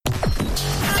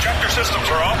systems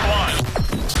are offline.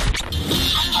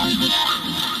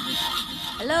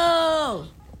 Hello.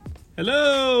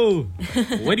 Hello.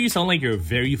 Why do you sound like you're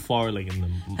very far, like in the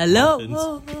Hello.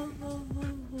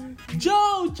 mountains?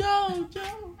 Joe.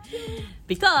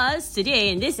 Because today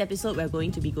in this episode we're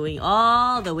going to be going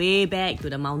all the way back to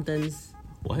the mountains.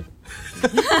 What?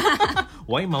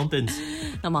 Why mountains?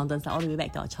 Not mountains, all the way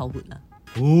back to our childhood.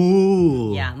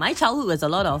 Ooh. Yeah, my childhood was a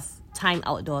lot of time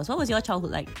outdoors. What was your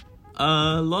childhood like?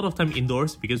 A lot of time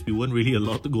indoors because we weren't really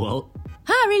allowed to go out.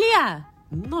 Huh, really?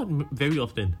 Not very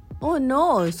often. Oh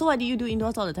no. So what do you do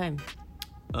indoors all the time?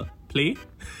 Play.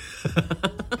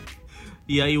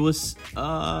 Yeah, it was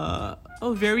a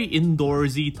very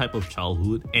indoorsy type of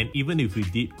childhood, and even if we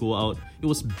did go out, it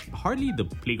was hardly the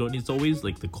playground. It's always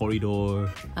like the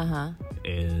corridor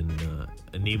and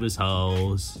a neighbor's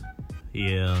house.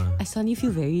 Yeah. I suddenly feel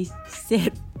very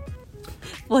sad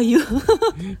for you.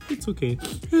 It's okay.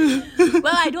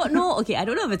 Well, I don't know. Okay, I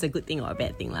don't know if it's a good thing or a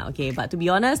bad thing, lah. Okay, but to be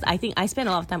honest, I think I spent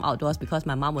a lot of time outdoors because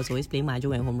my mom was always playing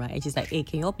mahjong at home, right? And she's like, "Hey,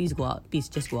 can you all please go out? Please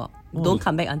just go out. Don't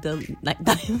come back until night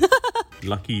time."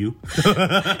 Lucky you.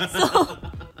 So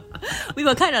we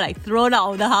were kind of like thrown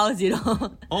out of the house, you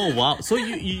know. Oh wow! So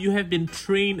you have been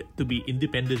trained to be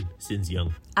independent since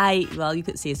young. Well, you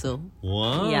could say so.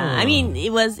 Wow. Yeah, I mean,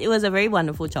 it was a very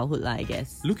wonderful childhood, lah, I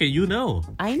guess. Look at you now.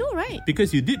 I know, right?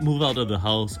 Because you did move out of the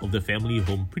house of the family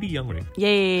home pretty young, right?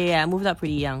 Yeah. I moved up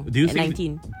pretty young. Do you at think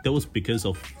 19. that was because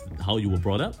of how you were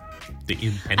brought up? The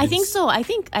independence? I think so. I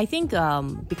think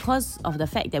because of the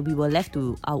fact that we were left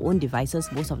to our own devices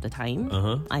most of the time,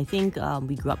 I think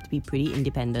we grew up to be pretty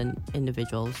independent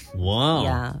individuals. Wow.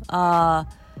 Yeah.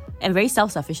 And very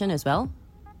self-sufficient as well.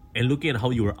 And looking at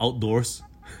how you were outdoors.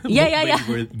 Yeah. When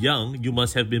you were young, you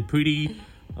must have been pretty,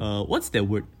 what's that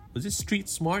word? Was it street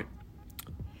smart?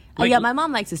 Yeah, my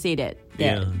mom likes to say that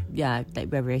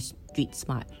like we're very street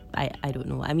smart. I don't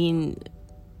know. I mean,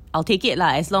 I'll take it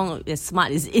lah, as long as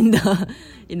smart is in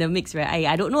the mix, right?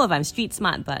 I don't know if I'm street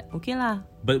smart, but okay lah.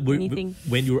 But anything.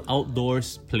 When you were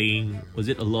outdoors playing, was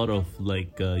it a lot of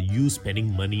like you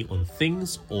spending money on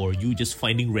things or you just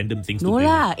finding random things to play? No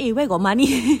lah. Hey, where got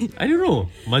money? I don't know.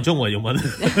 Mahjong wa your mother.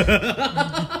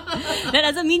 That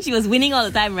doesn't mean she was winning all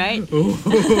the time, right?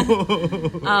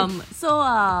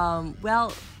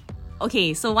 Well,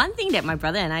 okay, so one thing that my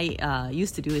brother and I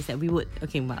used to do is that we would...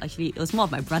 Okay, well, actually, it was more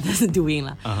of my brother's doing.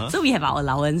 So we have our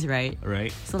allowance, right?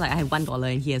 Right. So like I have $1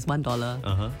 and he has $1.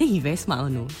 Then he very smart,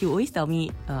 no? He will always tell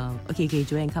me, okay,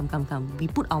 Joanne, come. We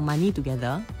put our money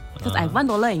together. Because I have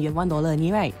 $1 and you have $1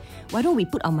 only, right? Why don't we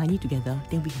put our money together?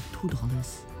 Then we have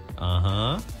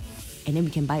 $2. And then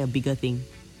we can buy a bigger thing.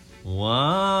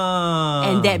 Wow.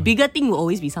 And that bigger thing will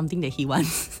always be something that he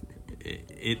wants.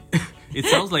 It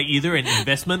sounds like either an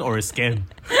investment or a scam.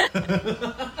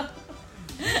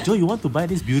 Joe, you want to buy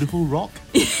this beautiful rock?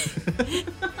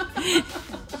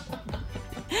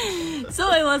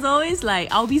 So it was always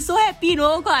like, I'll be so happy,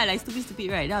 no? Cause I like stupid,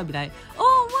 right? Then I'll be like,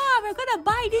 oh wow, we're gonna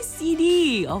buy this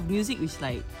CD of music, which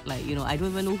like you know, I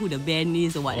don't even know who the band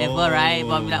is or whatever, right?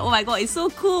 But I'll be like, oh my god, it's so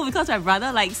cool because my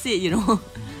brother likes it, you know.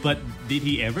 But did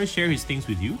he ever share his things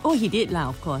with you? Oh, he did lah,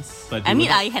 of course. But I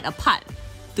mean, I had a part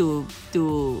to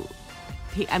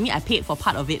pay. I mean, I paid for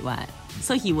part of it, what?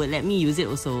 So he would let me use it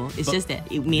also. It's just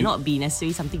that it may not be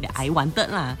necessarily something that I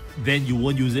wanted lah. Then you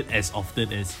won't use it as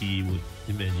often as he would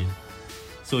imagine.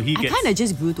 So I kind of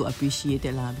just grew to appreciate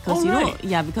it lah, because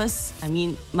because I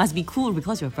mean, must be cool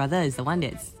because your brother is the one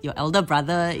that's your elder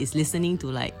brother is listening to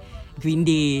like Green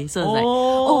Day. So it's like,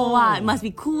 oh wow, it must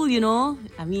be cool, you know.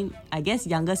 I mean, I guess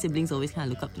younger siblings always kind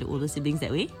of look up to the older siblings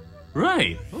that way.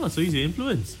 Right. Oh, so he's an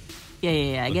influence.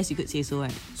 Yeah. I guess you could say so,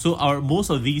 right? So are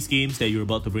most of these games that you're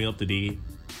about to bring up today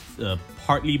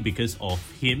partly because of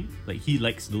him? Like he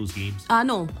likes those games?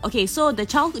 No. Okay, so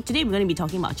today we're going to be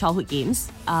talking about childhood games.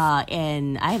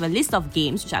 And I have a list of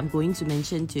games which I'm going to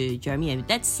mention to Jeremy, and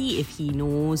let's see if he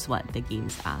knows what the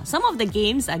games are. Some of the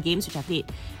games are games which I played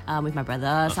with my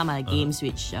brother. Some are games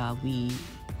which we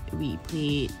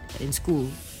played in school.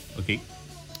 Okay.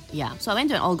 Yeah, so I went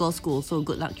to an all-girls school, so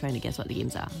good luck trying to guess what the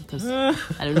games are. Because, I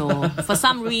don't know, for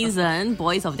some reason,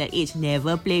 boys of that age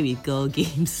never play with girl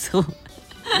games, so...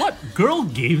 What? Girl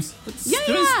games? What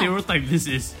stereotype this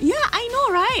is? Yeah, I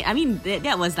know, right? I mean,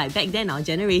 that was like back then, our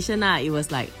generation, it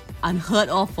was like unheard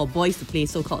of for boys to play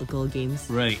so-called girl games.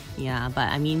 Right. Yeah, but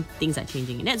I mean, things are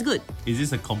changing, and that's good. Is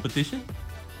this a competition?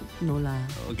 No lah.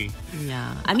 Okay.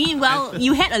 Yeah. I mean, well,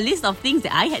 you had a list of things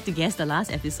that I had to guess the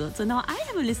last episode, so now I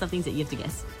have a list of things that you have to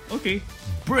guess. Okay.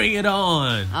 Bring it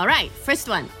on. Alright, first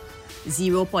one.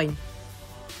 0 point.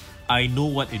 I know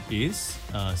what it is.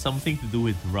 Something to do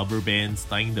with rubber bands,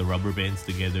 tying the rubber bands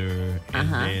together, and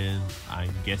then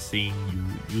I'm guessing you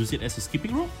use it as a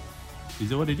skipping rope. Is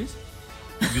that what it is?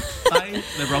 You tie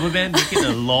the rubber band, make it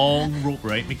a long rope,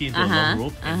 right? Make it into a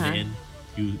long rope, and then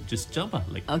you just jump,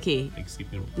 like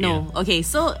skipping rope. No. Okay,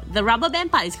 so the rubber band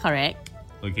part is correct.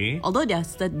 Okay. Although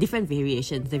there's the different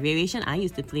variations. The variation I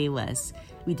used to play was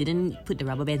we didn't put the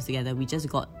rubber bands together. We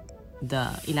just got the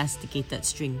elasticated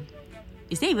string.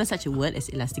 Is there even such a word as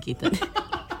elasticated?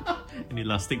 An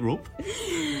elastic rope?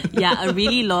 Yeah, a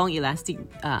really long elastic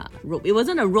rope. It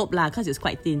wasn't a rope lah, because it's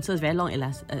quite thin. So it's very long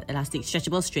elastic,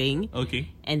 stretchable string. Okay.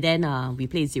 And then we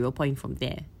played 0 point from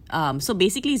there. So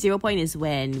basically 0 point is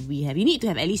when you need to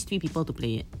have at least 3 people to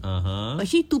play it. But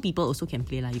actually 2 people also can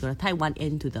play lah. You gotta tie one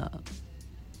end to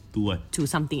what? To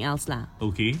something else lah.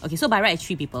 Okay. Okay, so by right it's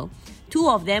 3 people. 2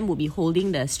 of them will be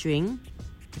holding the string.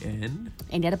 And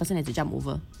the other person has to jump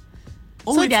over.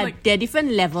 Oh, so there are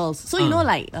different levels. So you know,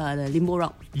 like the limbo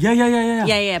rock.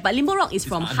 Yeah. But limbo rock is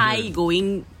from high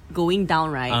going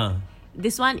down, right?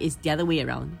 This one is the other way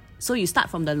around. So you start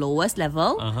from the lowest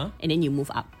level and then you move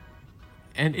up.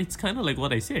 And it's kind of like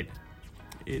what I said.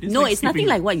 No, it's nothing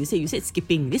like what you said. You said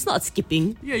skipping. It's not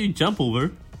skipping. Yeah, you jump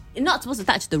over. You're not supposed to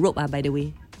touch the rope, by the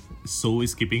way. So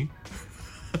is skipping.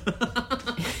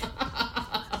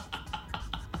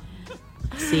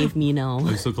 Save me now.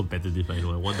 I'm so competitive. I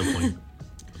know. I want the point.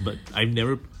 But I've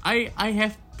never. I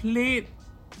have played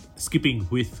skipping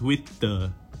with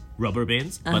the rubber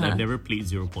bands, but I've never played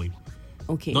 0 point.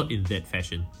 Okay. Not in that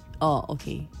fashion. Oh,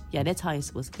 okay. Yeah, that's how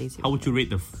it's supposed to play 0. How would you rate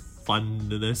the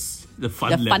funness? The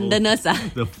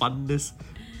funness. The funness.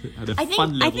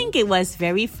 I think it was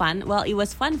very fun. Well, it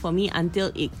was fun for me until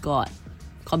it got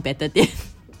competitive.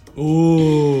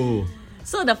 Oh.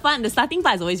 So the starting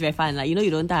part is always very fun. Like, you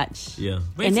don't touch. Yeah.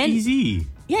 But it's easy.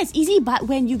 Yeah, it's easy. But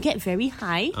when you get very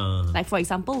high, like for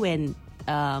example, when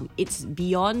it's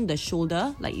beyond the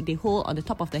shoulder, like they hold on the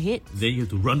top of the head. Then you have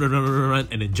to run,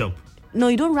 and then jump. No,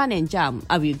 you don't run and jump.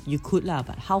 You could lah,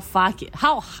 but how far?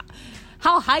 How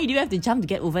high do you have to jump to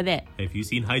get over there? Have you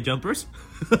seen high jumpers?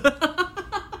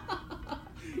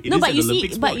 No, but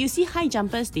you see high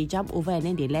jumpers, they jump over and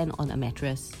then they land on a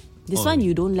mattress. This one,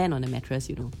 you don't land on a mattress,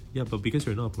 Yeah, but because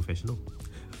you're not a professional.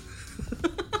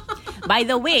 By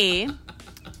the way,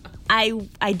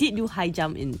 I did do high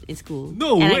jump in school.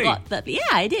 No and way. I got third.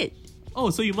 Yeah, I did. Oh,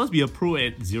 so you must be a pro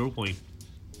at 0 point.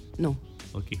 No.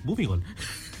 Okay, moving on.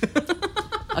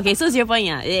 Okay, so 0 point,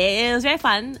 yeah. It was very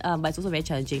fun, but it's also very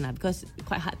challenging because it's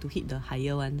quite hard to hit the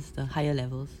higher ones, the higher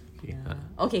levels. Yeah.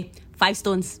 Okay, 5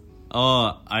 stones.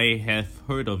 Oh, I have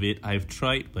heard of it. I've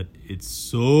tried, but it's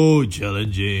so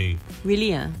challenging.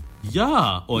 Really?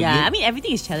 Yeah. I mean,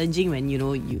 everything is challenging when you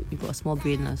got a small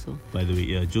brain. So. By the way,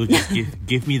 yeah, Jo just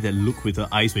gave me that look with her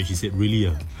eyes when she said,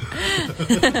 really?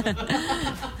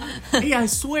 Hey, I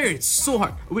swear it's so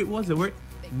hard. Wait, what's the word?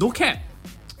 No cap.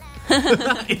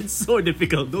 It's so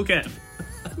difficult. No cap.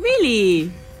 Really?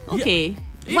 Okay.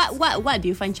 Yeah, What do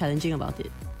you find challenging about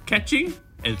it? Catching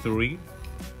and throwing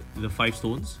the 5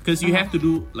 stones, because you have to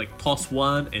do like toss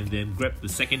one and then grab the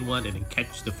second one and then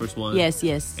catch the first one. Yes.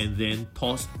 And then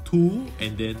toss 2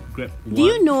 and then grab 1. Do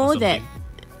you know that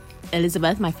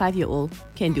Elizabeth, my 5-year-old,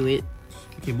 can do it?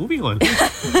 Okay, moving on.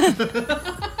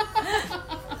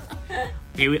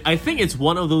 Okay, wait, I think it's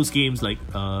one of those games like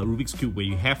Rubik's Cube where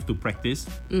you have to practice.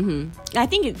 I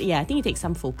think it takes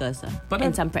some focus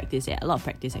and some practice. Yeah, a lot of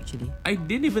practice actually. I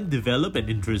didn't even develop an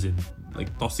interest in like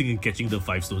tossing and catching the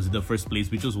 5 stones in the first place,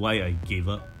 which was why I gave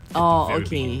up. Oh,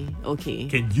 okay.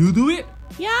 Can you do it?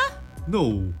 Yeah.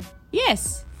 No.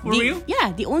 Yes. For real?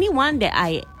 Yeah, the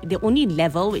only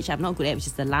level which I'm not good at, which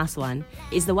is the last one,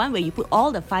 is the one where you put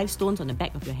all the 5 stones on the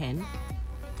back of your hand.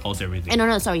 Toss everything.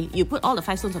 No, sorry. You put all the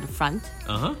 5 stones on the front.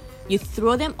 You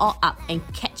throw them all up and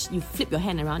catch. You flip your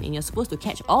hand around and you're supposed to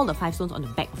catch all the 5 stones on the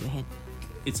back of your hand.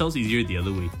 It sounds easier the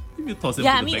other way. If you toss them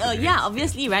yeah, to the back of your yeah, hands.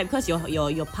 obviously, right? Because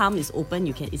your palm is open,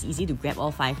 it's easy to grab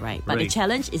all 5, right? But the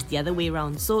challenge is the other way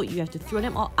around. So you have to throw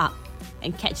them all up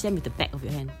and catch them with the back of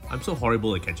your hand. I'm so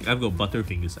horrible at catching. I've got butter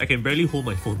fingers. I can barely hold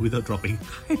my phone without dropping.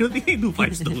 I don't think I do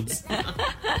 5 stones.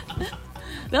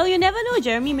 Well, you never know,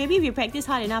 Jeremy. Maybe if you practice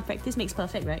hard enough, practice makes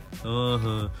perfect, right?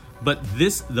 But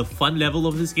the fun level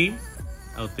of this game,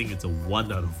 I think it's a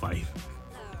 1 out of 5.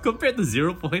 Compared to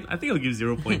 0 point, I think I'll give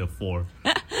 0 point a 4.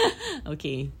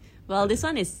 Okay. Well, this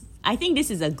one is. I think this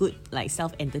is a good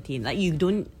self-entertain. Like you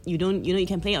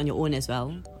can play it on your own as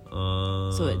well.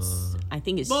 So I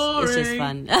think it's just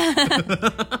fun.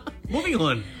 Moving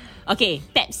on. Okay,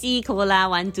 Pepsi Cola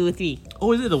 1, 2, 3.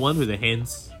 Oh, is it the one with the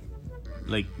hands?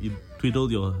 Like you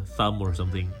twiddle your thumb or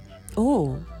something?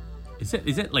 Oh.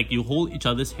 Is that like you hold each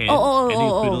other's hand Oh, and then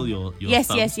you twiddle your yes,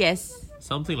 thumbs? yes.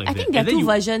 Something like I that. think there are And then two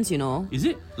versions, you know. Is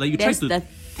it? Like you There's try to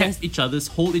the-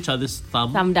 hold each other's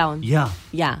thumb. Thumb down. Yeah.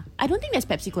 Yeah. I don't think there's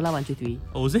Pepsi Cola 1, 2, 3.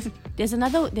 Oh, is it? There's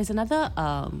another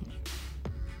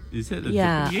Is it a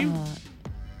yeah. different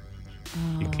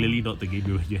game? Clearly not the game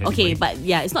you had in Okay, mind. but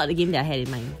yeah, it's not the game that I had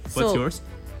in mind. What's yours?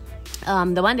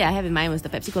 The one that I have in mind was the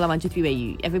Pepsi Cola 1, 2, 3,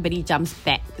 where everybody jumps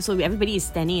back. So everybody is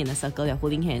standing in a circle, they're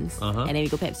holding hands. Uh-huh. And then we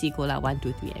go Pepsi Cola 1,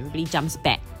 2, 3. Everybody jumps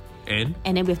back. And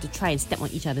And then we have to try and step on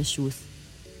each other's shoes.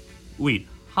 wait,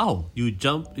 how? You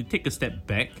take a step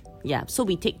back Yeah, so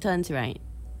we take turns, right?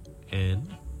 and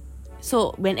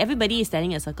So when everybody is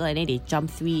standing in a circle and then they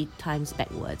jump 3 times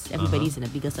backwards, everybody's in a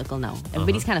bigger circle now.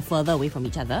 Everybody's kind of further away from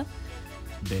each other.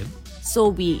 then. So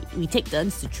we take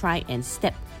turns to try and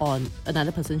step on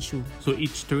another person's shoe. So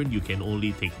each turn you can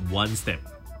only take one step.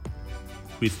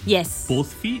 With Yes.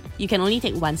 both feet? You can only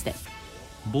take one step.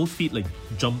 Both feet like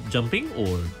jumping,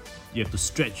 or you have to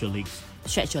stretch your legs?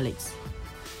 Stretch your legs.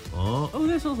 Oh,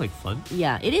 that sounds like fun.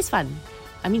 Yeah, it is fun.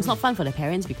 I mean, it's not fun for the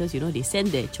parents because, you know, they send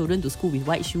their children to school with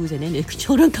white shoes and then the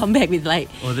children come back with like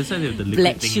Oh, that's why they have the liquid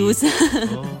black thingy. shoes.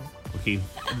 Oh, okay.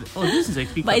 Oh, this is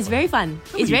actually But quite it's very fun.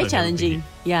 Can't It's very believe I've never challenging.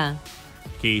 Yeah.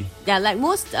 Okay. Yeah, like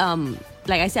most,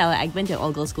 like I said, I went to an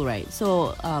all-girls school, right?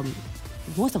 So,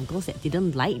 most of girls that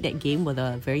didn't like that game were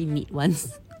the very neat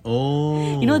ones.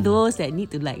 Oh. You know, those that need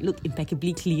to like look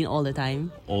impeccably clean all the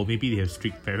time. Or maybe they have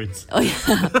strict parents. Oh yeah.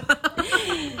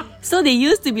 So they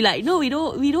used to be like, no, we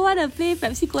don't want to play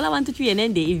Pepsi Cola 1, 2, 3, and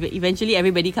then they eventually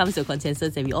everybody comes to a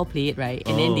consensus and we all play it, right?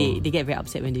 And then they get very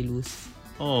upset when they lose.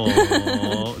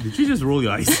 Oh, did you just roll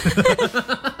your eyes?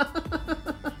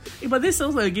 Hey, but this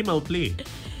sounds like a game I'll play.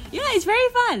 Yeah, it's very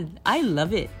fun. I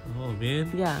love it. Oh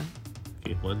man. Yeah.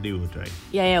 Okay, one day we'll try.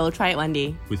 Yeah, we'll try it one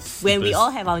day. With When we slippers.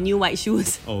 all have our new white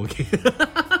shoes. Oh, okay.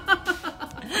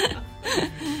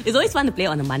 It's always fun to play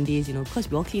on the Mondays, you know, because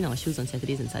we all clean our shoes on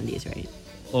Saturdays and Sundays, right?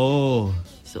 Oh.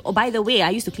 So, by the way, I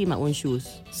used to clean my own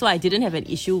shoes. So I didn't have an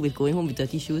issue with going home with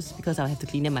dirty shoes because I'll have to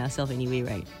clean them myself anyway,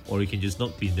 right? Or you can just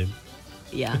not clean them.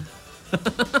 Yeah.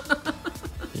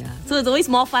 Yeah. So it's always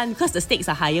more fun because the stakes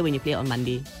are higher when you play on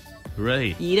Monday.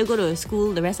 Right. You either go to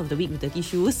school the rest of the week with dirty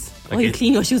shoes or you Okay.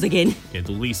 clean your shoes again. Can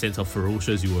totally sense how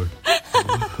ferocious you were.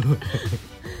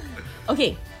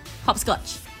 Okay,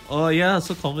 hopscotch. Oh yeah,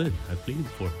 so common. I've played it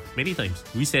before. Many times.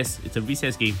 Recess. It's a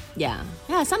recess game. Yeah.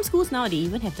 Yeah, some schools now, they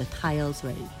even have the tiles,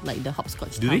 right? Like the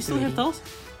hopscotch Do they tiles still have already. tiles?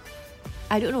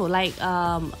 I don't know. Like,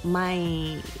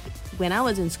 when I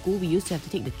was in school, we used to have to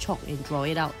take the chalk and draw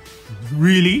it out.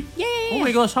 Really? Yeah. Oh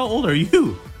my gosh, how old are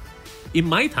you? In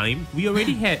my time, we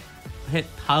already had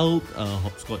tiled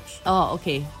hopscotch. Oh,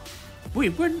 okay. Wait,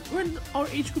 when our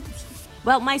age group?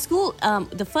 Well, my school,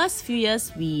 the first few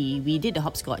years we did the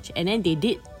hopscotch, and then they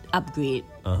did upgrade,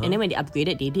 and then when they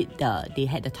upgraded, they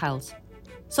had the tiles.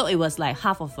 So it was like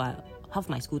half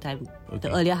my school time. The Okay.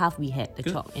 earlier half we had the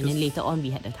Cause- chalk, and then cause- later on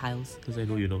we had the tiles. Because I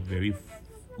know you're not very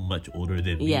much older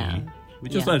than Yeah. me.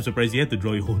 Which is Yeah. why I'm surprised you had to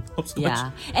draw your own hopscotch.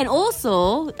 Yeah, and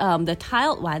also the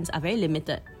tiled ones are very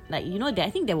limited. Like, you know, I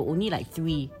think there were only like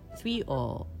three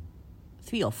or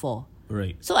four.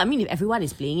 Right. So I mean, if everyone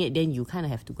is playing it, then you kind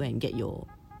of have to go and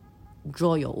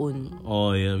draw your own.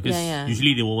 Oh yeah, because Yeah.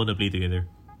 usually they won't want to play together.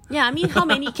 Yeah, I mean, how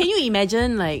many? Can you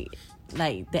imagine like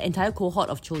the entire cohort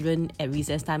of children at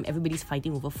recess time? Everybody's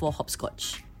fighting over 4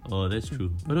 hopscotch. Oh, that's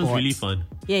true. But it was really Boards. fun.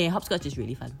 Yeah, hopscotch is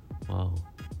really fun. Wow.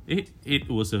 It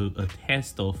was a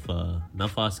test of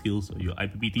NAFA skills or your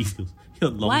IPPT skills.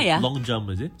 Your Why, ah? long jump,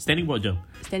 is it? Standing broad jump.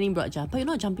 Standing broad jump, but you're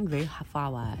not jumping very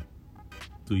far, what?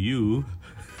 To you.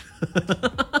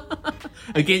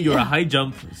 Again, you're a high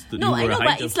jump. No, I you were a know, high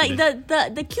but jump it's like student.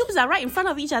 the cubes are right in front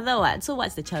of each other, what? So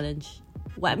what's the challenge?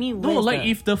 What I mean, No, where's like the...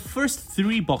 if the first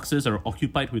 3 boxes are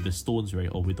occupied with the stones, right,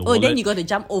 or with the Oh, wallet. then you got to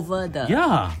jump over the...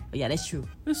 Yeah, Yeah, that's true.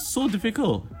 that's so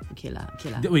difficult. Okay lah.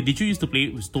 Wait, did you used to play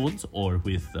with stones or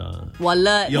with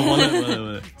Wallet. your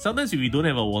wallet? Sometimes if we don't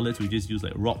have our wallets, we just use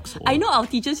like rocks. Or, I know our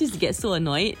teachers used to get so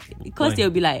annoyed because Why?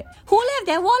 they'll be like, who left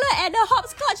their wallet at the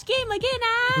hopscotch game again,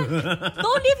 ah?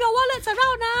 Don't leave your wallets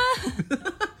around,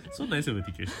 ah? So nice of the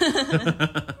teachers.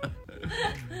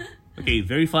 Okay,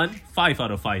 very fun. 5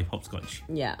 out of 5 hopscotch.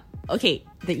 Yeah. Okay,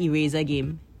 the eraser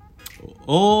game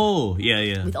Oh,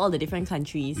 yeah. with all the different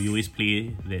countries. We always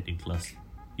play that in class.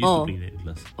 Used Oh. to play that in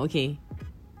class. Okay,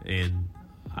 And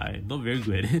I'm not very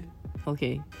good at it.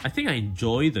 okay. I think I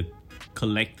enjoy the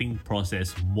collecting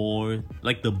process more,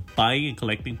 like the buying and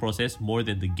collecting process more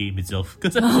than the game itself.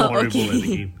 Because I'm horrible at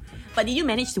the game. But did you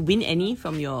manage to win any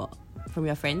from your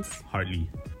friends?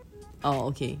 Hardly.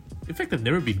 Oh, okay. In fact, I've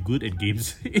never been good at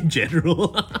games in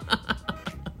general.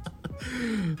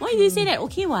 Why do you say that?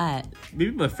 Okay, what?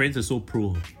 Maybe my friends are so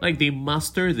pro. Like, they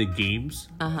master the games,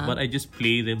 but I just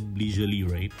play them leisurely,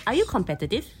 right? Are you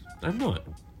competitive? I'm not.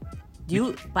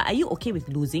 But are you okay with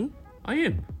losing? I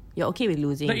am. You're okay with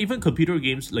losing? Like, even computer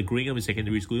games, like growing up in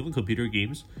secondary school, even computer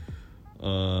games,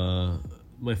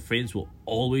 my friends will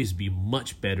always be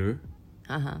much better,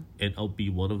 and I'll be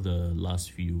one of the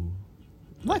last few.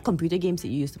 What computer games did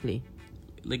you used to play?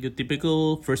 Like a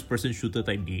typical first-person shooter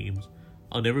type games.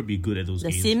 I'll never be good at those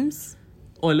The games. Sims?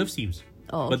 Oh, I love Sims.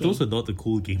 Oh, But okay. those are not the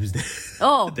cool games that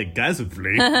the guys are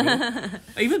playing.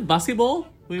 Even basketball.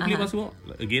 When you play basketball,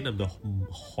 like, again, I'm the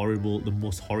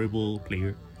most horrible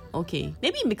player. Okay.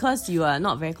 Maybe because you are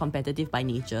not very competitive by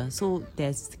nature. So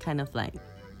there's kind of like...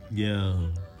 Yeah.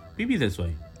 Maybe that's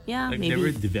why. Yeah, I've maybe.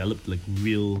 never developed like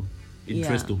real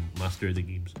interest Yeah. to master the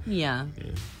games. Yeah.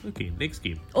 Yeah. Okay, next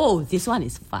game. Oh, this one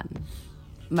is fun.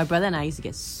 My brother and I used to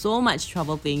get so much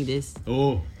trouble playing this.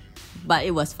 Oh, But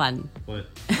it was fun. what?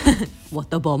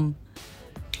 Water bomb.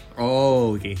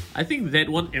 Oh, okay. I think that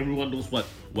one, everyone knows what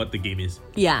the game is.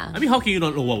 Yeah. I mean, how can you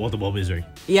not know what water bomb is, right?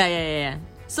 Yeah.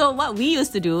 So what we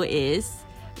used to do is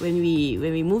when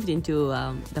we moved into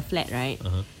the flat, right?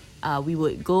 We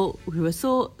were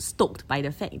so stoked by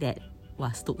the fact that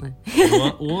stoked.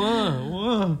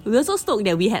 Wow. We were so stoked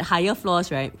that we had higher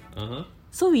floors, right?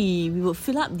 So we would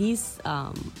fill up these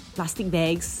plastic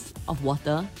bags of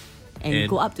water and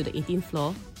go up to the 18th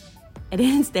floor and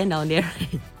then stand down there,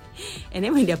 right? And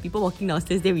then when there are people walking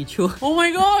downstairs, then we throw. Oh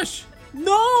my gosh!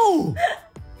 No!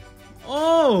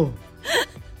 Oh!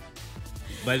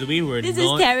 By the way, This is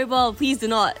terrible. Please do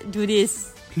not do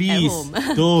this at Please, home.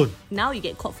 don't. Now you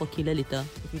get caught for killer litter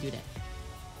if you do that.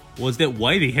 Was that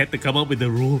why they had to come up with the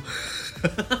rule?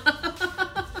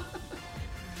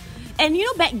 And you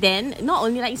know, back then, not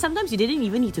only like sometimes you didn't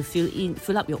even need to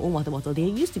fill up your own water bottle. There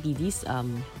used to be these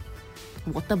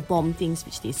water bomb things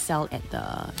which they sell at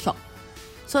the shop.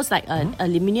 So it's like an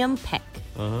aluminium pack,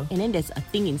 and then there's a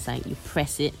thing inside. You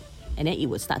press it, and then it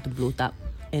would start to bloat up.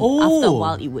 And after a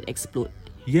while, it would explode.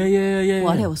 Yeah.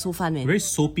 Wow, that was so fun, man. Very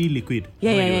soapy liquid.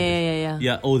 Yeah, Oh my yeah. God.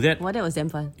 Yeah, oh, that Wow, that was damn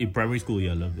fun. in primary school,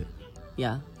 yeah, I loved it.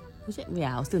 Yeah. Was it?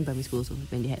 Yeah, I was still in primary school so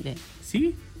when they had that.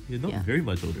 See? You're not Yeah. very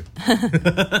much older.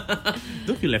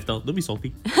 Don't feel left out. Don't be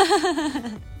salty.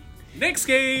 Next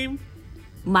game.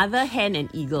 Mother hen and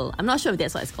eagle. I'm not sure if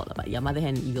that's what it's called, but yeah, mother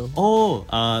hen and eagle. Oh,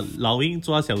 老鹰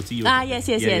抓小鸡. Yes.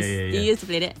 Yeah. You used to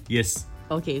play that? Yes.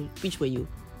 Okay, which were you?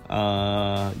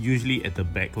 Usually at the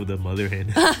back of the mother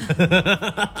hen.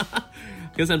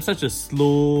 Because I'm such a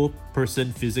slow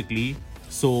person physically,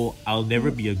 so I'll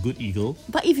never be a good eagle.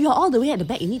 But if you're all the way at the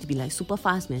back, you need to be like super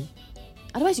fast, man.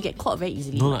 Otherwise, you get caught very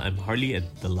easily. No, I'm hardly at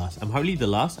the last. I'm hardly the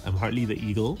last. I'm hardly the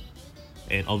eagle.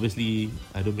 And obviously,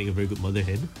 I don't make a very good mother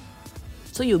hen.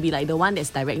 So you'll be like the one that's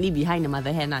directly behind the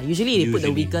mother hen. Usually they put the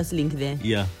Usually. weakest link there.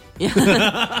 Yeah.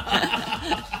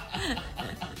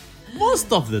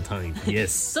 Most of the time,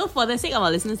 yes. So for the sake of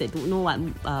our listeners that don't know what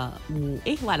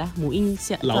母鹰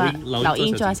老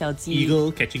鹰抓小鸡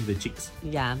Eagle catching the chicks.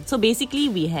 Yeah. So basically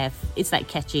it's like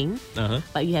catching,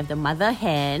 but you have the mother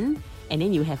hen and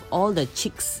then you have all the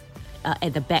chicks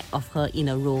at the back of her in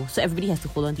a row. So everybody has to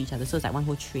hold on to each other. So it's like one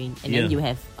whole train. And then Yeah. you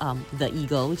have the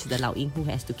eagle, which is the 老鹰, who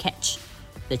has to catch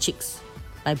the chicks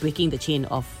by breaking the chain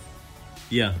of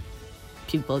Yeah.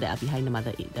 people that are behind the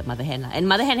mother hen. And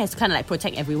mother hen has to kind of like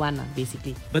protect everyone,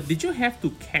 basically. But did you have to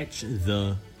catch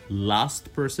the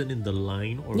last person in the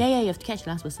line? Or Yeah, you have to catch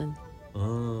the last person.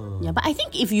 Oh. Yeah, but I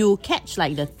think if you catch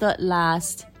like the third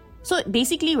last, so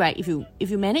basically, right, if you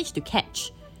manage to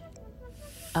catch,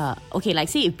 okay, like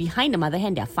say if behind the mother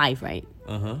hen there are 5, right,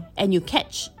 and you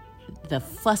catch the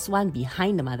first one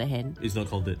behind the mother hen, It's not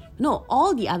counted. no,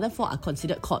 all the other 4 are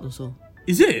considered caught also.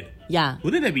 Is it? Yeah,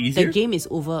 Wouldn't that be the easier? game is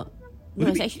over. No, Would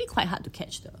it it's be- actually quite hard to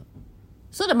catch the.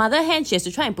 So the mother hen, she has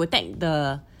to try and protect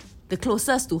the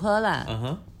closest to her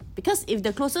lah. Because if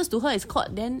the closest to her is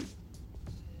caught, then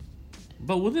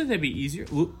But wouldn't that be easier?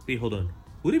 Wait, hold on.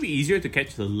 Would it be easier to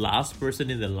catch the last person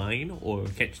in the line or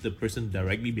catch the person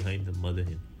directly behind the mother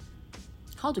hen?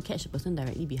 how to catch the person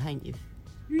directly behind if?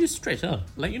 You just stretch out.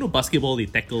 Like, you know, basketball, they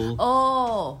tackle.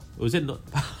 Oh, Was it not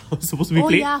supposed to be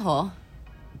played? yeah, ho.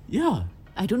 Yeah.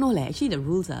 I don't know, actually the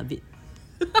rules are a bit.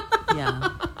 Yeah.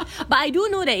 But I do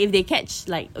know that if they catch,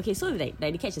 like, okay, so if they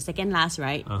catch the second last,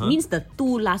 right, means the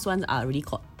 2 last ones are already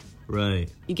caught. Right.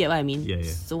 You get what I mean? Yeah.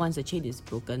 So once the chain is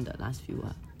broken, the last few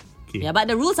are. Okay. Yeah, but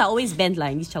the rules are always bent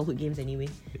like in these childhood games anyway.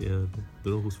 Yeah,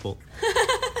 don't know whose fault.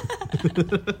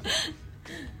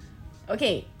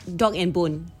 Okay, dog and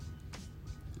bone.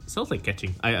 Sounds like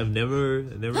catching. I've never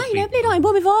Huh, you never played dog and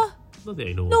bone before? Not that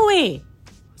I know. No way.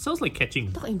 Sounds like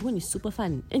catching. Dog and bone is super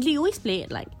fun. And they always play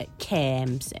it like at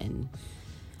camps and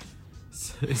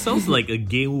It sounds like a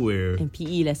game where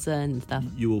PE lesson and stuff.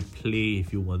 you will play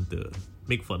if you want to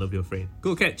make fun of your friend.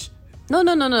 Go catch. No.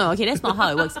 Okay, that's not how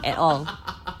it works at all.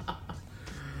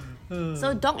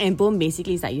 So dog and bone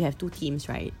basically is like you have two teams,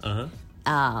 right?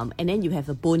 And then you have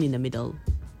a bone in the middle.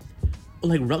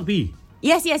 Like rugby.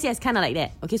 Yes, kind of like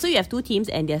that. Okay, so you have two teams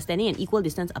and they're standing an equal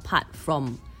distance apart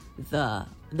from the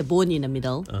bone in the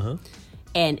middle.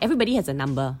 And everybody has a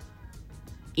number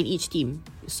in each team.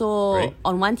 So Right.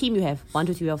 on one team you have 1,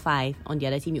 2, 3, 4, 5. On the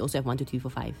other team you also have 1, 2, 3,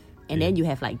 4, 5. And then you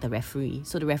have like the referee.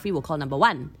 So the referee will call number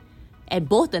 1. And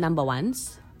both the number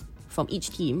 1s from each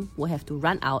team will have to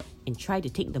run out and try to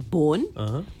take the bone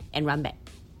and run back.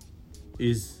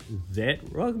 Is that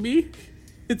rugby?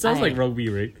 It sounds like rugby,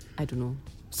 right? I don't know.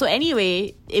 So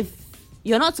anyway, if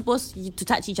you're not supposed to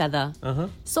touch each other.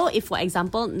 So if, for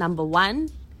example, number 1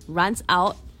 runs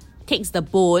out, takes the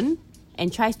bone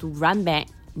and tries to run back,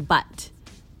 but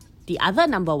the other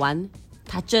number 1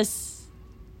 touches,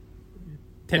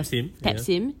 Taps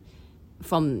him.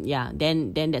 from,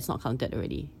 then that's not counted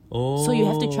already. Oh. So you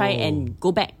have to try and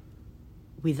go back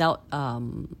without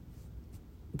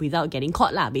getting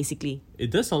caught lah, basically.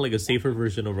 It does sound like a safer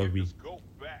version of rugby.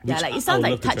 Yeah, like it sounds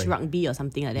like touch rugby or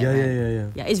something like that.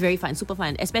 Yeah. Yeah, it's very fun, super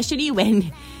fun. Especially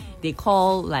when they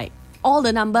call like all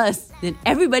the numbers, then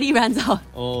everybody runs out.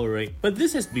 All right. But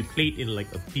this has to be played in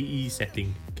like a PE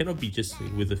setting. Cannot be just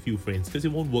with a few friends because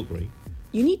it won't work, right?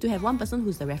 You need to have one person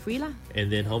who's the referee lah.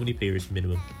 And then how many players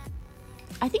minimum?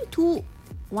 I think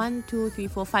 1, 2, 3,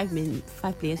 4, 5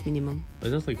 players minimum.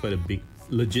 That's like quite a big,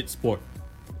 legit sport.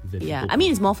 Yeah, I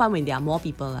mean it's more fun when there are more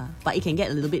people lah. But it can get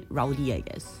a little bit rowdy, I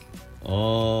guess.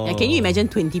 Oh. Yeah, can you imagine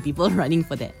 20 people running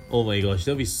for that? Oh my gosh,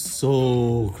 that'd be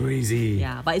so crazy.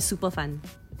 Yeah, but it's super fun.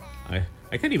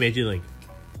 I can't imagine like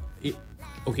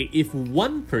if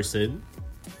one person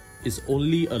is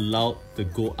only allowed to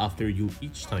go after you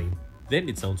each time, then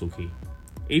it sounds okay.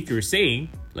 If you're saying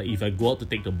like if I go out to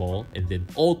take the ball and then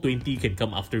all 20 can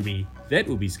come after me, that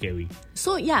would be scary.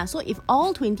 So if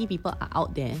all 20 people are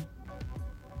out there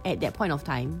at that point of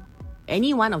time,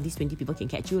 any one of these 20 people can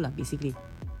catch you lah, basically.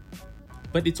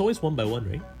 But it's always one by one,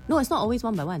 right? No, it's not always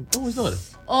one by one. Oh, it's not.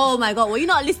 Oh my god, were you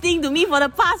not listening to me for the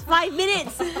past 5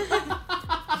 minutes?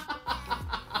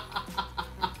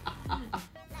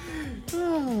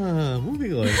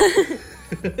 Moving on.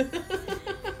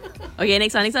 Okay,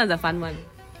 next one is a fun one.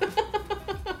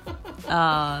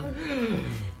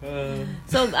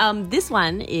 This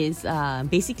one is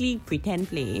basically pretend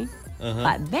play.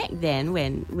 But back then,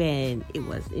 when it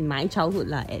was in my childhood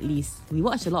lah, at least, we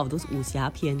watched a lot of those 武侠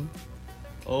片.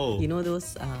 Oh. You know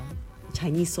those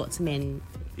Chinese swordsmen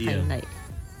kind like.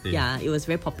 Yeah, it was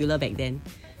very popular back then.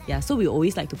 Yeah, so we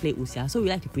always like to play 武侠. So we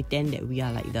like to pretend that we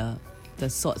are like the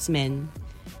swordsmen.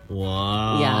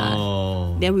 Wow.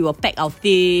 Yeah. Then we will pack our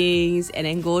things and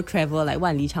then go travel like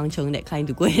Wan Li Chang Cheng, that kind,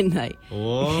 to go and like.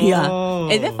 Whoa. Yeah.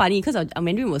 It's very funny because our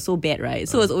Mandarin was so bad, right?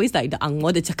 So it was always like the Ang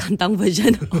Mo, the Jakantang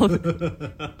version of.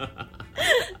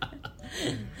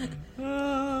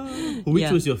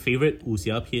 Which was your favorite 武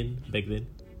侠片 back then?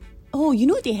 Oh, you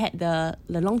know they had the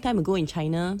long time ago in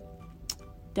China.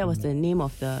 That was the name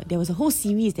of there was a whole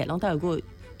series that long time ago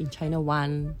in China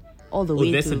 1 all the way to.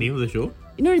 Oh, that's the name of the show?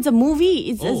 No, it's a movie.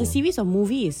 It's a series of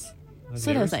movies.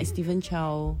 So there was like Stephen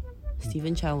Chow.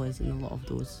 Stephen Chow was in a lot of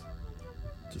those.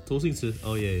 Zhou Xingchi.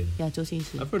 Oh, yeah. Yeah, Zhou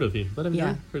Xingchi. I've heard of him, but I've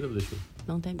never heard of the show.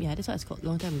 Long time. Yeah, that's what it's called.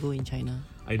 Long time ago in China.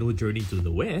 I know Journey to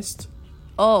the West.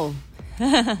 Oh.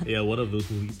 Yeah, one of those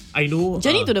movies. I know.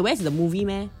 Journey to the West is a movie,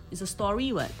 man. It's a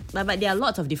story, what? But there are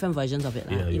lots of different versions of it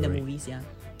in the movies, yeah.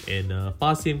 And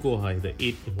Fa Xian Guo Hai, the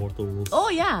 8 Immortals. Oh,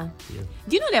 yeah.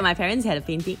 Do you know that my parents had a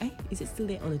painting? Is it still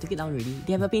there? Oh, they took it down already.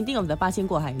 They have a painting of the Fa Xian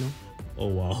Guo Hai, no? Oh,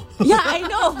 wow. Yeah, I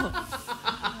know.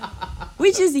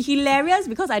 Which is hilarious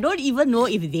because I don't even know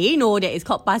if they know that it's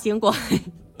called Fa Xian Guo Hai.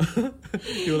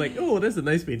 You were like, oh, that's a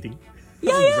nice painting.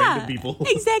 Yeah. Random people.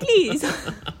 Exactly. So,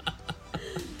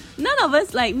 none of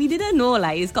us, like, we didn't know,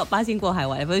 like, it's called Pa Xian Guo Hai,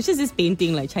 whatever. It's just this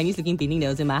painting, like, Chinese-looking painting that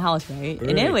was in my house, right?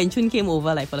 And then when Chun came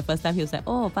over, like, for the first time, he was like,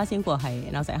 oh, Pa Xian Guo Hai.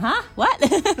 And I was like, huh? What?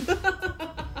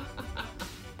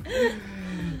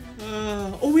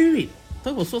 Oh, wait.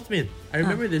 Talk about swordsman. I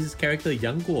remember there's this character,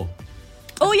 Yang Guo.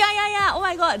 Oh, yeah. Oh,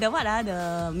 my God. The what,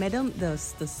 the madam, the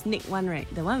snake one, right?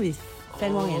 The one with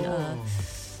Fan Wong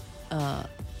and,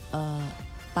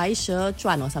 Bai She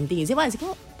Zhuan or something. Is it what is it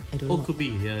called? I don't know. Oh, could be.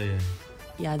 Yeah.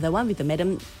 Yeah, the one with the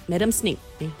Madam Snake.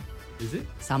 Is it?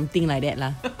 Something like that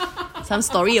lah. Some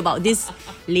story about this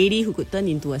lady who could turn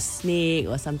into a snake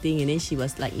or something, and then she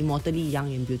was like immortally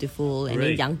young and beautiful, and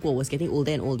then Yang Guo was getting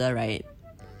older and older, right?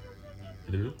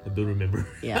 I don't remember.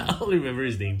 Yeah. I don't remember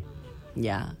his name.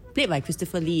 Yeah. Played by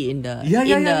Christopher Lee in the Yeah,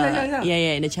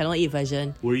 in the Channel 8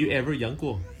 version. Were you ever Yang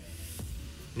Kuo?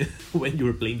 When you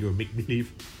were playing your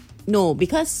make-believe? No,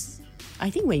 because I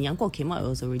think when Yang Kuo came out, it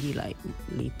was already like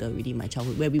later, already my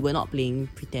childhood, where we were not playing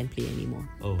pretend play anymore.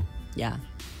 Oh, Yeah.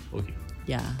 okay.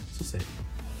 Yeah. So sad.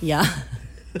 Yeah.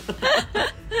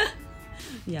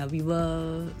 Yeah, we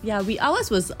were. Yeah,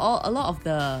 ours was a lot of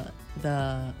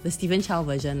the Stephen Chow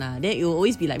version lah. Then it will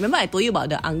always be like, remember I told you about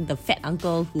the fat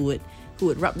uncle who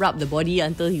would rub the body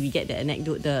until we get the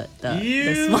anecdote, the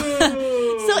small.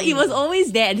 So it was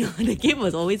always that. The game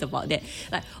was always about that.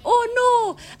 Like, oh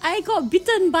no, I got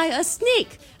bitten by a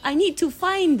snake. I need to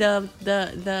find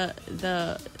the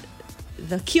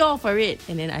cure for it,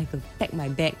 and then I could pack my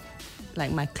bag,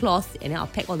 like my cloth, and then I'll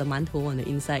pack all the mantou on the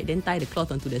inside, then tie the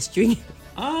cloth onto the string.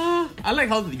 I like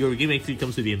how your game actually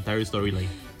comes with the entire storyline.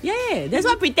 Yeah, that's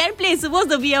what pretend play is supposed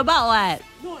to be about, what?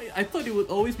 No, I thought it would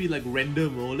always be like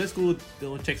random. Oh, let's go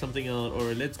check something out,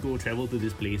 or let's go travel to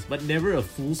this place, but never a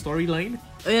full storyline.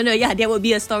 Oh, no, yeah, there would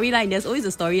be a storyline. There's always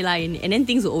a storyline, and then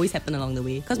things will always happen along the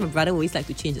way. Because my brother always like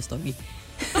to change the story.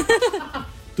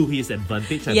 To his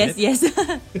advantage, I Yes, bet. yes.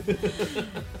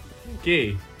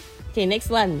 Okay. Okay, next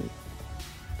one.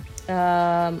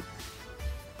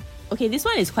 Okay, this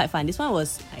one is quite fun. This one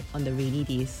was like on the rainy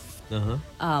days.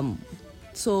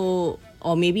 So,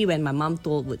 or maybe when my mom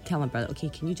would tell my brother, okay,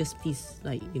 can you just please,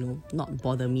 like, not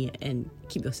bother me and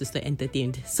keep your sister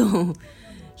entertained. So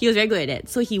he was very good at that.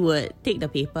 So he would take the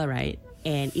paper, right,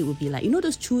 and it would be like,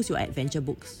 those choose your adventure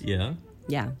books. Yeah.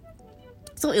 Yeah.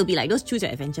 So it would be like those choose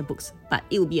your adventure books, but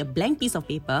it would be a blank piece of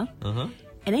paper, and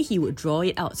then he would draw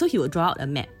it out. So he would draw out a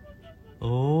map.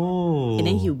 Oh. And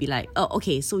then he would be like, oh,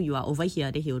 okay, so you are over here.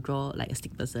 Then he will draw like a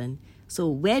stick person. So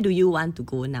where do you want to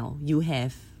go now? You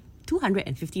have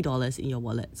 $250 in your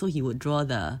wallet. So he would draw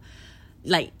the,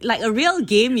 like a real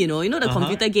game, the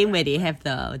computer game where they have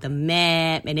the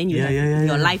map, and then you have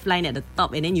your lifeline at the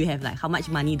top, and then you have like how much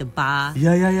money, the bar.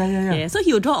 Yeah. So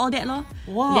he would draw all that, lor.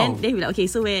 Wow. Then he'll be like, okay,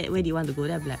 so where do you want to go?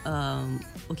 Then I'll be like,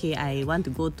 okay, I want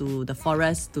to go to the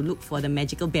forest to look for the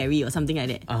magical berry or something like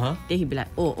that. Then he'll be like,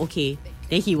 oh, okay.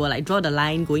 Then he will like draw the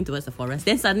line going towards the forest.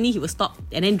 Then suddenly he will stop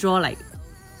and then draw like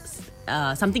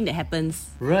something that happens.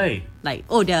 Right. Like,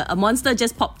 oh, a monster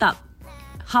just popped up.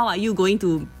 How are you going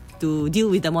to deal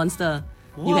with the monster?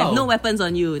 Wow. You have no weapons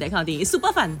on you, that kind of thing. It's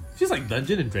super fun. Just like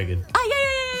Dungeon and Dragon.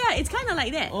 Yeah. It's kind of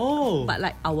like that. Oh. But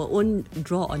like our own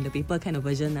draw on the paper kind of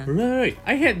version. Right.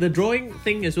 I had the drawing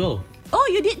thing as well. Oh,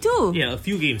 you did too? Yeah, a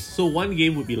few games. So one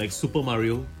game would be like Super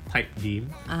Mario type game,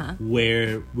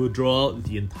 where we'll draw out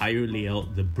the entire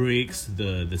layout, the bricks,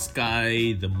 the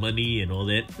sky, the money, and all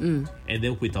that. And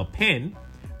then with our pen,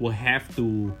 we'll have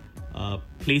to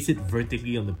place it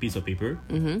vertically on the piece of paper,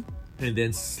 and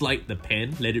then slide the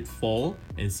pen, let it fall,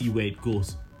 and see where it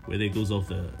goes. Whether it goes off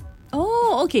the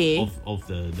okay. of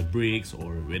the bricks,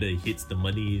 or whether it hits the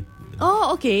money.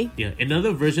 Oh, okay. Yeah,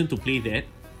 another version to play that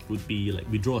would be like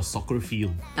we draw a soccer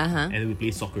field, and then we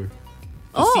play soccer.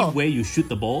 To see where you shoot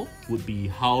the ball would be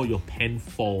how your pen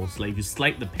falls. Like you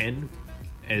slide the pen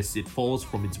as it falls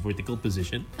from its vertical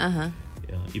position. Yeah,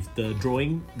 if the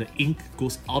ink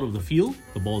goes out of the field,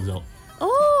 the ball's out.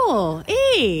 Oh,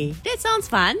 hey, that sounds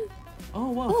fun.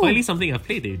 Oh wow, finally something I've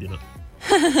played that you did not.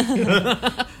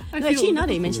 Actually, now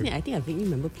that you mention it, I think I vaguely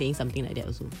remember playing something like that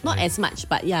also. Not as much,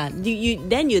 but yeah.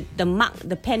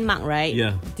 The pen mark, right?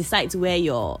 Yeah. Decides where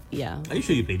your Are you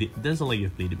sure you played it? It doesn't sound like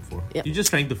you've played it before. Yep. You're just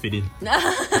trying to fit in.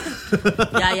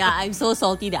 yeah. I'm so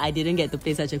salty that I didn't get to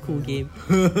play such a cool game.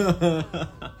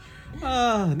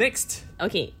 Next.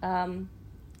 Okay.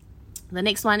 The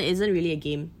next one isn't really a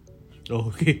game. Oh,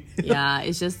 okay. Yeah,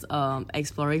 it's just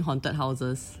exploring haunted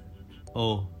houses.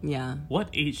 Oh. Yeah. What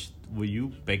age were you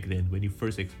back then when you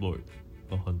first explored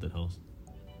a haunted house?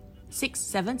 6,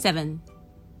 7, 7.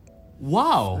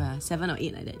 Wow. 7 or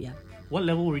 8 like that, yeah. What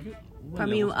level were you?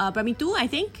 Primary 2, I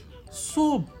think.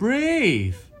 So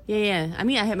brave. Yeah. I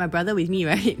mean, I had my brother with me,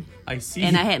 right? I see.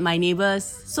 And I had my neighbors.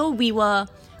 So we were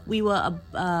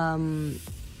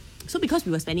so because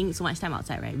we were spending so much time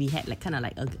outside, right? We had like kind of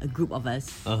like a group of us.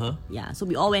 Yeah, so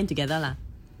we all went together lah.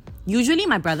 Usually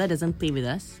my brother doesn't play with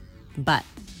us, but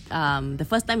the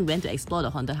first time we went to explore the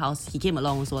haunted house, he came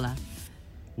along also lah.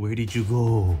 Where did you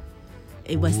go?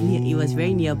 It was it was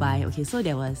very nearby. Okay, so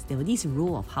there were these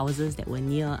row of houses that were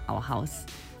near our house.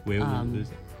 Where was this?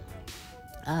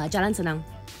 Jalan Senang.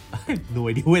 I have no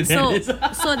idea where that is.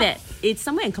 So that it's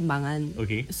somewhere in Kembangan.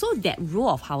 Okay. So that row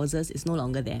of houses is no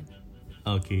longer there.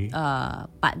 Okay.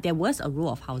 But there was a row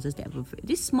of houses that were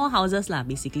these small houses lah,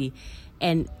 basically.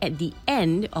 And at the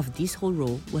end of this whole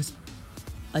row was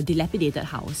a dilapidated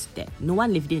house that no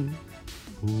one lived in.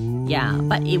 Ooh. Yeah,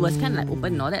 but it was kind of like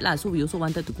open and all that lah. So we also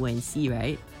wanted to go and see,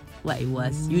 right, what it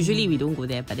was. Usually we don't go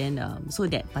there, but then so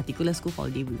that particular school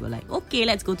holiday, we were like, okay,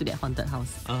 let's go to that haunted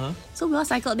house. So we all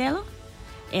cycled there, lor.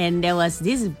 And there was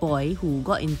this boy who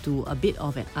got into a bit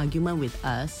of an argument with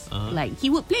us. Like, he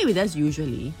would play with us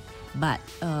usually, but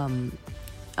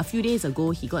a few days ago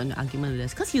he got in an argument with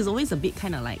us because he's always a bit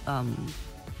kind of like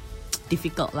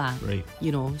difficult lah. Right.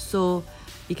 You know, so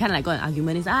he kind of like got an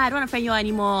argument. He's like, I don't want to friend you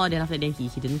anymore. Then after that, he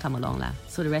didn't come along lah.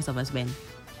 So the rest of us went.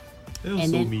 That was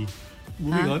And so then- me.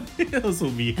 Moving on. That was so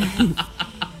me.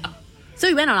 So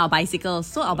we went on our bicycles.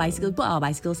 So our bicycles, put our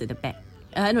bicycles at the back.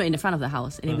 No, in the front of the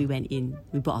house. And then we went in.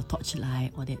 We brought our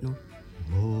torchlight, all that, no.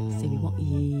 So we walked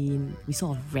in. We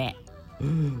saw a rat.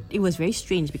 It was very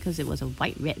strange because it was a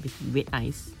white rat with red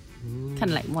eyes. Kind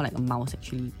of like more like a mouse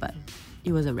actually, but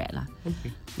it was a rat lah.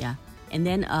 Okay. Yeah. And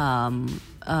then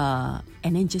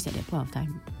just at that point of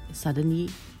time, suddenly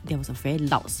there was a very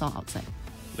loud sound outside.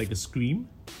 Like a scream?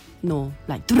 No,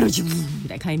 like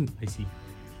that kind. I see.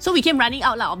 So we came running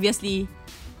out lah, obviously.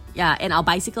 Yeah, and our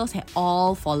bicycles had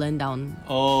all fallen down.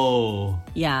 Oh.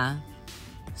 Yeah.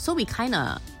 So we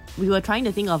were trying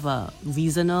to think of a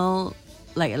reasonable,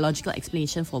 like a logical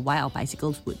explanation for why our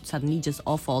bicycles would suddenly just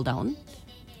all fall down.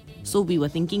 So we were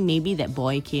thinking maybe that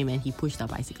boy came and he pushed our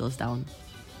bicycles down.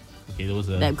 Okay, that was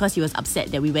Like, because he was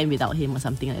upset that we went without him or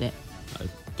something like that. I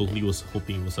totally was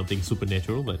hoping it was something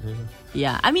supernatural, but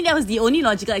Yeah, I mean, that was the only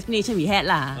logical explanation we had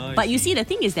lah. I But you see. see, the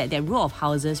thing is that row of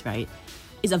houses, right,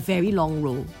 is a very long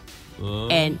row.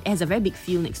 And it has a very big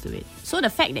field next to it. So the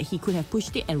fact that he could have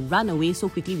pushed it and run away so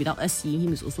quickly without us seeing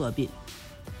him is also a bit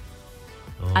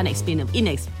unexplainable.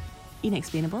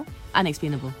 Inexplainable?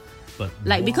 Unexplainable. but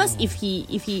Like, because wow. if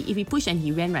he pushed and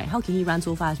he ran, right, how can he run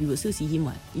so fast? We would still see him,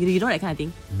 what? You know that kind of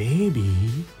thing? Maybe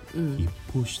he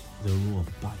pushed the row of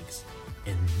bikes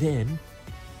and then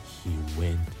he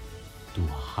went to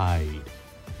hide.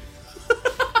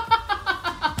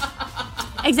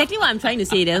 Exactly what I'm trying to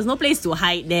say. There was no place to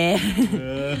hide there.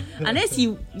 Unless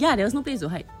there was no place to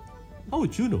hide. How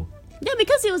would you know? Yeah,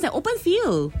 because it was an open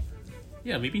field.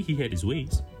 Yeah, maybe he had his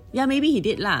ways. Yeah, maybe he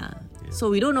did lah.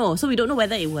 So we don't know. So we don't know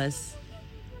whether it was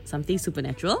something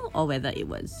supernatural or whether it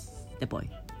was the boy.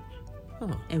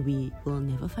 Huh. And we will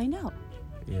never find out.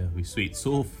 Yeah, we swayed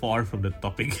so far from the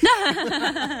topic.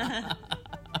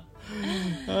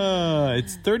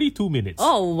 It's 32 minutes.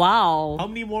 Oh, wow. How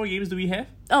many more games do we have?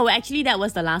 Oh, actually, that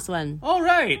was the last one. All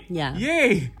right. Yeah.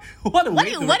 Yay. What a What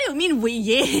way do to... you mean,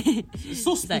 yay?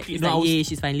 So It's like, spooky. it's No, I like was- yay,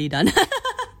 she's finally done.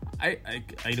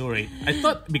 I know, right? I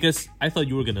thought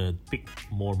you were gonna pick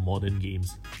more modern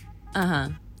games.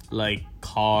 Like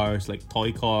cars, like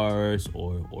toy cars,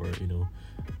 or you know.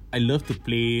 I love to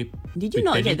play. Did you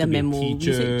not pretending get the to be a memo? We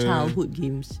teacher. said childhood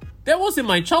games. That was in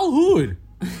my childhood.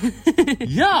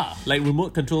 Yeah, like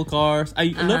remote control cars.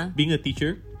 I love being a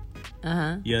teacher.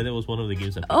 Yeah, that was one of the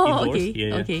games I played. Oh, Indoors. okay,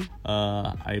 Yeah. okay.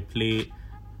 I played.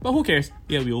 But who cares?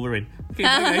 Yeah, we overran. Okay,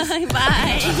 bye guys.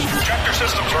 Bye. Tractor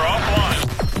systems are offline.